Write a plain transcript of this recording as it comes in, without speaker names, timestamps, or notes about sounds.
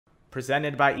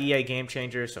presented by EA Game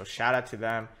Changers. So shout out to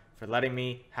them for letting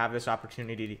me have this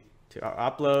opportunity to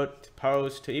upload, to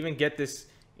post, to even get this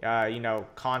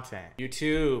content.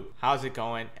 YouTube, how's it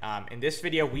going? In this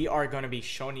video, we are going to be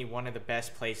showing you one of the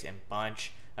best plays in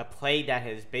Bunch, a play that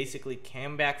has basically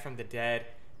come back from the dead,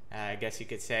 I guess you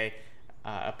could say,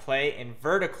 a play in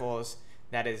verticals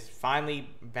that is finally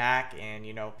back, and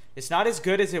it's not as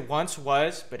good as it once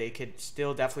was, but it could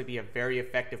still definitely be a very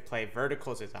effective play.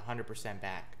 Verticals is 100%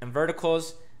 back. And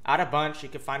verticals out of Bunch, you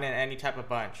can find it in any type of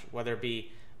bunch, whether it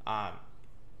be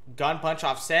gun bunch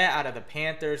offset out of the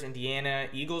Panthers, Indiana,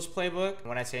 Eagles playbook.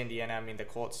 When I say Indiana, I mean the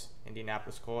Colts,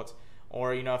 Indianapolis Colts.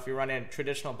 Or if you're running a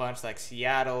traditional bunch like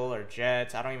Seattle or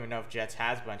Jets, I don't even know if Jets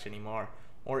has bunch anymore,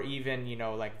 or even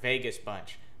like Vegas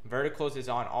bunch. Verticals is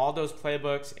on all those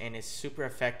playbooks and it's super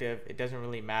effective. It doesn't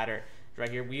really matter. Right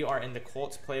here we are in the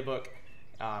Colts playbook.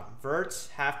 Verts,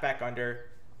 halfback under.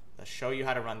 Let's show you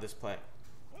how to run this play.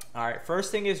 All right,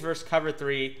 first thing is versus cover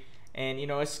 3, and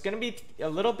it's gonna be a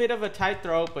little bit of a tight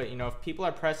throw, but if people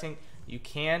are pressing, you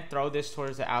can throw this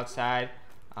towards the outside.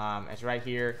 As right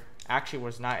here actually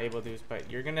was not able to,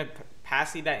 but you're gonna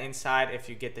pass lead that inside if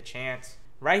you get the chance.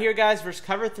 Right here, guys, versus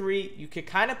cover 3, you could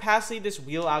kind of pass lead this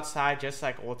wheel outside just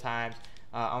like old times.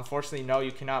 Unfortunately, no,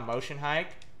 you cannot motion hike.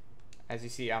 As you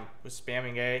see, I was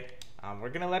spamming A. We're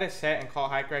going to let it set and call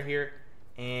hike right here.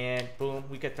 And boom,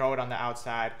 we could throw it on the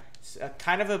outside. It's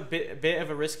kind of a bit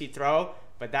of a risky throw,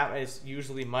 but that is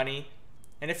usually money.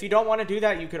 And if you don't want to do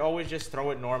that, you could always just throw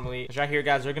it normally. Right here,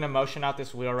 guys, we're going to motion out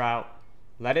this wheel route.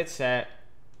 Let it set.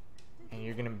 And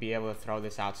you're going to be able to throw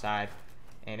this outside.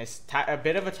 And it's a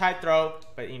bit of a tight throw,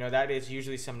 but that is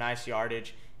usually some nice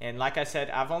yardage. And like I said,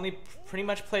 I've only pretty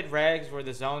much played regs where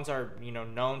the zones are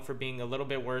known for being a little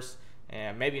bit worse,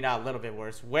 and maybe not a little bit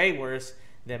worse, way worse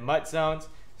than MUT zones.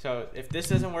 So if this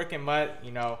doesn't work in MUT,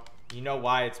 you know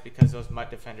why. It's because those MUT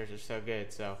defenders are so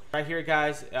good. So right here,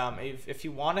 guys, if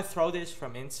you want to throw this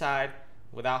from inside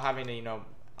without having to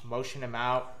motion them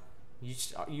out,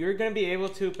 you're gonna be able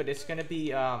to, but it's gonna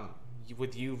be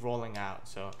with you rolling out.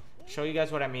 So show you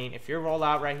guys what I mean. If you roll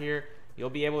out right here, you'll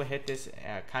be able to hit this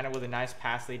kind of with a nice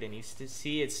pass lead, and you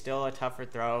see it's still a tougher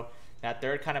throw. That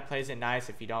third kind of plays it nice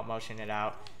if you don't motion it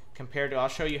out, compared to, I'll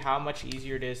show you how much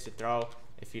easier it is to throw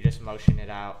if you just motion it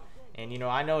out. And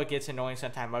I know it gets annoying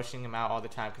sometimes motioning them out all the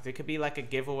time, because it could be like a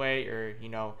giveaway, or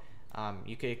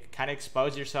you could kind of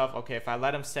expose yourself. Okay, if I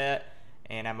let them set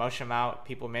and I motion them out,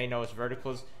 people may know it's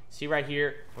verticals. See right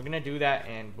here, we're gonna do that,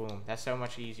 and boom, that's so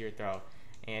much easier throw.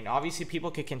 And obviously people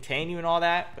could contain you and all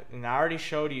that, but I already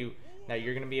showed you that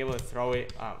you're going to be able to throw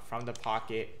it from the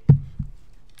pocket.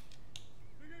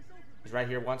 It's right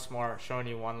here once more, showing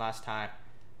you one last time.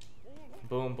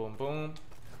 Boom, boom, boom,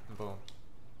 and boom.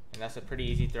 And that's a pretty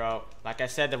easy throw. Like I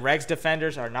said, the regs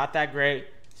defenders are not that great,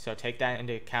 so take that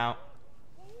into account.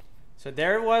 So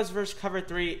there it was versus cover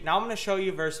 3. Now I'm going to show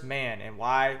you versus man, and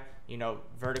why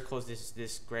verticals is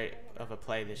this great of a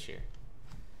play this year.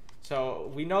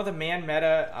 So we know the man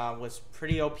meta was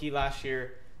pretty OP last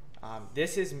year.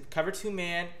 This is cover 2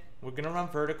 man. We're going to run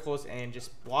verticals and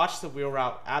just watch the wheel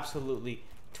route absolutely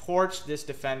torch this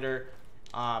defender.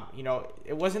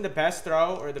 It wasn't the best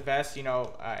throw or the best,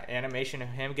 animation of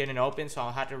him getting open, so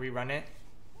I'll have to rerun it.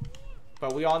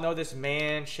 But we all know this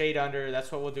man, shade under,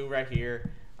 that's what we'll do right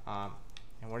here.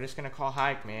 And we're just going to call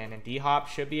hike, man. And D-Hop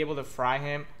should be able to fry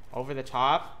him over the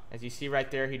top. As you see right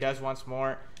there, he does once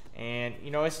more. And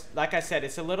it's like I said,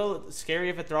 it's a little scary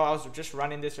of a throw. I was just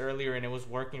running this earlier and it was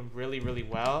working really, really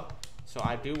well. So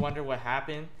I do wonder what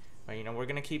happened. But we're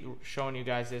gonna keep showing you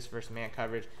guys this versus man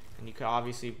coverage, and you could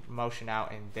obviously motion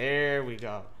out, and there we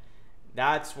go.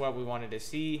 That's what we wanted to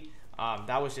see.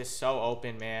 That was just so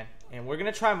open, man. And we're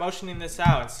gonna try motioning this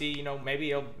out and see,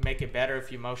 maybe it'll make it better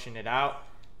if you motion it out.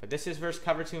 But this is versus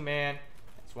cover 2 man.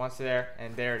 It's once there,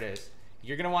 and there it is.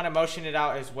 You're gonna want to motion it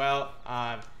out as well.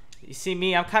 You see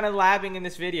me, I'm kind of labbing in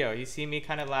this video.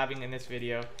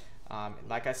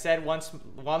 Like I said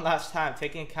one last time,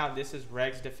 taking account this is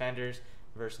regs defenders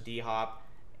versus D-Hop.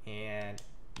 And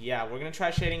yeah, we're going to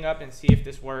try shading up and see if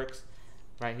this works.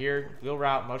 Right here, wheel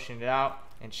route, motion it out.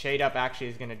 And shade up actually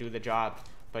is going to do the job.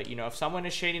 But if someone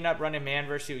is shading up running man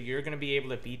versus you, you're going to be able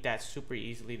to beat that super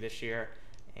easily this year.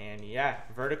 And yeah,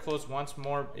 verticals once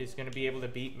more is going to be able to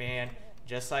beat man,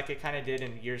 just like it kind of did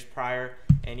in years prior.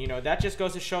 And that just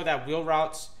goes to show that wheel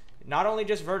routes, not only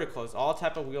just verticals, all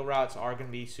type of wheel routes are going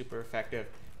to be super effective.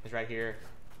 Is right here,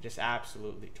 just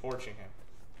absolutely torching him.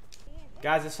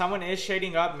 Guys, if someone is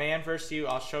shading up man versus you,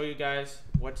 I'll show you guys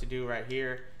what to do right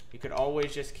here. You could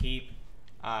always just keep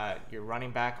your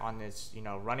running back on this,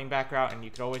 running back route, and you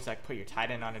could always like put your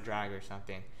tight end on a drag or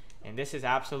something. And this is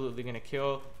absolutely going to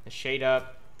kill the shade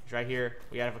up. right here.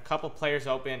 We have a couple players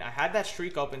open. I had that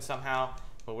streak open somehow,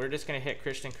 but we're just going to hit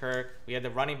Christian Kirk. We had the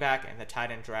running back and the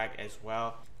tight end drag as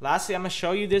well. Lastly, I'm going to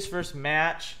show you this versus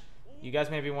match. You guys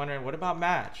may be wondering, what about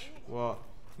match? Well,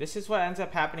 this is what ends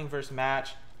up happening versus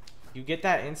match. You get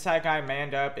that inside guy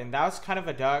manned up, and that was kind of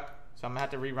a duck, so I'm going to have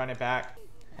to rerun it back.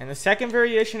 And the second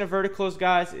variation of verticals,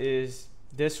 guys, is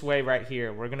this way right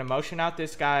here. We're going to motion out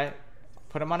this guy,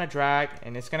 put him on a drag,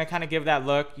 and it's going to kind of give that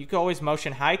look. You can always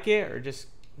motion hike it or just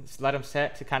let him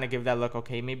set to kind of give that look.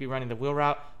 Okay, he may be running the wheel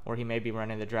route or he may be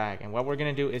running the drag. And what we're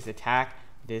going to do is attack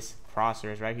this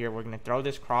crosser. Right here, we're going to throw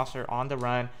this crosser on the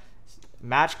run.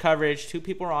 Match coverage, 2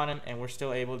 people are on him, and we're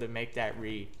still able to make that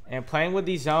read. And playing with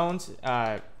these zones,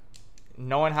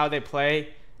 knowing how they play,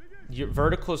 your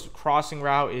verticals crossing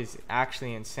route is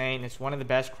actually insane. It's one of the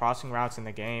best crossing routes in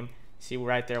the game. See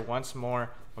right there, once more,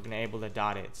 we're going to be able to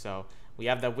dot it. So we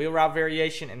have the wheel route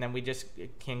variation, and then we just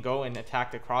can go and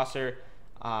attack the crosser.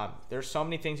 There's so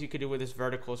many things you could do with this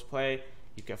verticals play.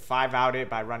 You could 5-out it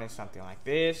by running something like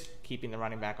this, keeping the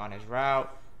running back on his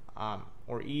route,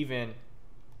 or even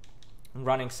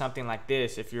running something like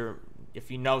this. If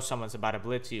you know someone's about to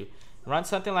blitz you, run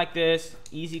something like this.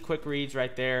 Easy, quick reads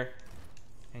right there.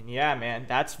 And yeah, man,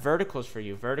 that's verticals for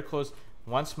you. Verticals,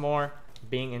 once more,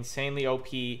 being insanely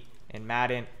OP in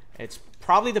Madden. It's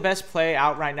probably the best play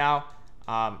out right now.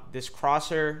 This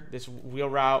crosser, this wheel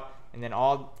route, and then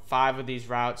all 5 of these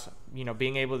routes, you know,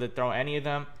 being able to throw any of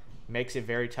them makes it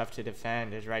very tough to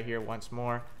defend. Is right here once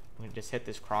more. I'm gonna just hit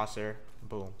this crosser,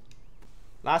 boom.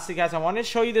 Lastly, guys, I wanted to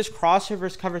show you this crosser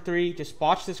versus cover 3. Just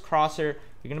watch this crosser.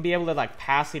 You're gonna be able to like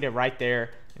pass lead it right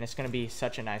there, and it's gonna be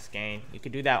such a nice gain. You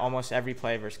could do that almost every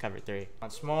play versus cover 3.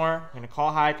 Once more, I'm gonna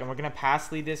call hike, and we're gonna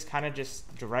pass lead this kind of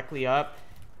just directly up.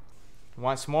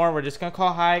 Once more, we're just gonna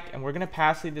call hike, and we're gonna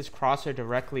pass lead this crosser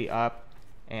directly up.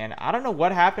 And I don't know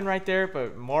what happened right there,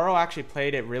 but Morrow actually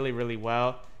played it really, really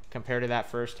well compared to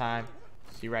that first time.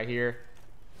 See right here,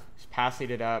 just pass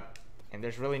lead it up, and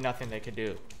there's really nothing they could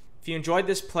do. If you enjoyed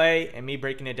this play and me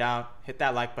breaking it down, hit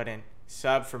that like button,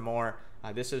 sub for more.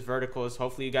 This is verticals.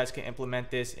 Hopefully you guys can implement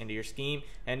this into your scheme.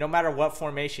 And no matter what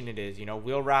formation it is, you know,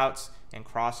 wheel routes and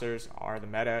crossers are the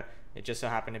meta. It just so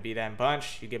happened to be that in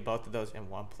bunch. You get both of those in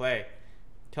one play.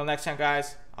 Till next time,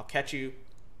 guys, I'll catch you.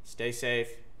 Stay safe.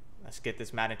 Let's get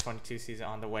this Madden 22 season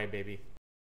on the way, baby.